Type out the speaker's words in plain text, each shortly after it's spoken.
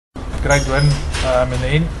great win in the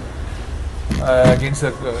end against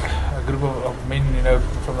a group of men,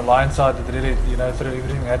 from the Lions side that really, threw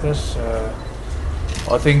everything at us.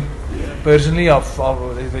 I think personally,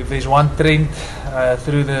 if there's one trend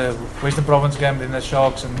through the Western Province game, then the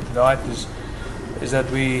Sharks and tonight is that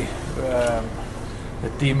the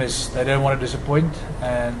team they don't want to disappoint,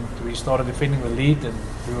 and we started defending the lead, and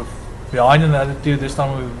we were behind in the other two. This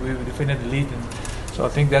time we defended the lead, and so I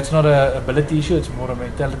think that's not an ability issue, it's more a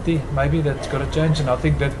mentality maybe that's got to change, and I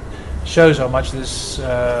think that shows how much this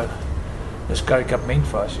Currie Cup meant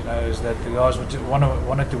for us, is that the guys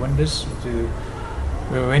wanted to win this.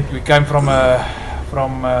 We came from a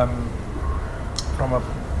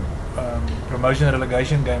promotion and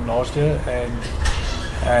relegation game last year,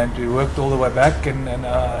 and we worked all the way back, and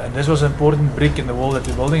this was an important brick in the wall that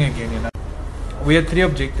we're building again. We had 3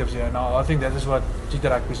 objectives here, and I think that is what Cheetah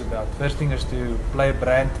Rugby is about. First thing is to play a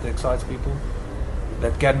brand that excites people,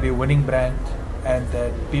 that can be a winning brand, and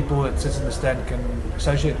that people that sit in the stand can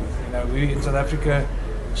associate with. We in South Africa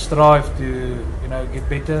strive to get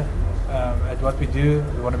better at what we do.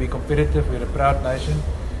 We want to be competitive. We're a proud nation,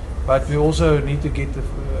 but we also need to get the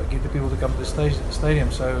people to come to the stadium.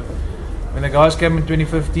 So when the guys came in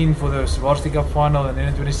 2015 for the Varsity Cup final, and then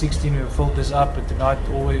in 2016 we filled this up, and tonight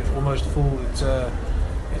almost full. It's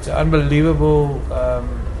an unbelievable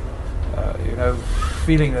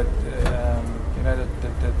feeling that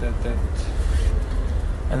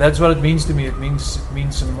and that's what it means to me. It means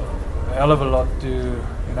a hell of a lot to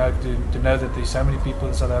know that there's so many people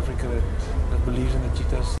in South Africa that believes in the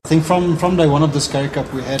Cheetahs. I think from day one of this Currie Cup,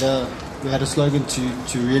 we had a slogan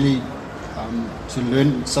to really to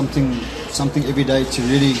learn something every day.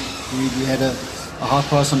 We had a high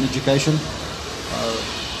price on education.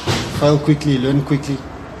 Fail quickly, learn quickly.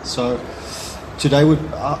 So today will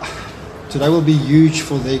be huge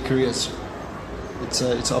for their careers. It's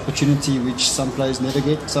an opportunity which some players never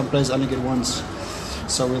get, some players only get once.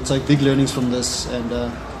 So we'll take big learnings from this, and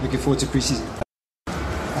looking forward to pre-season.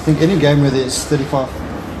 I think any game where there's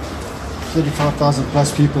 35,000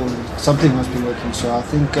 plus people, something must be working. So I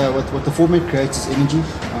think what the format creates is energy.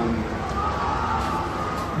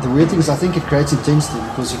 The weird thing is, I think it creates intensity,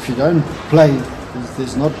 because if you don't play,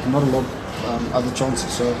 there's not a lot of other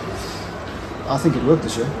chances. So I think it worked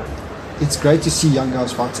this year. It's great to see young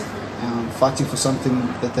guys fighting for something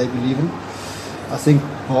that they believe in. I think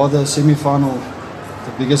by the semi-final,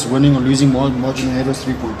 the biggest winning or losing margin ahead was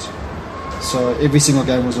 3 points. So every single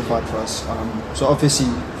game was a fight for us. So obviously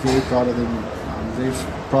very proud of them, very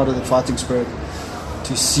proud of the fighting spirit.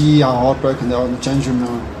 To see how heartbroken they are in the change room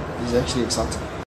now is actually exciting.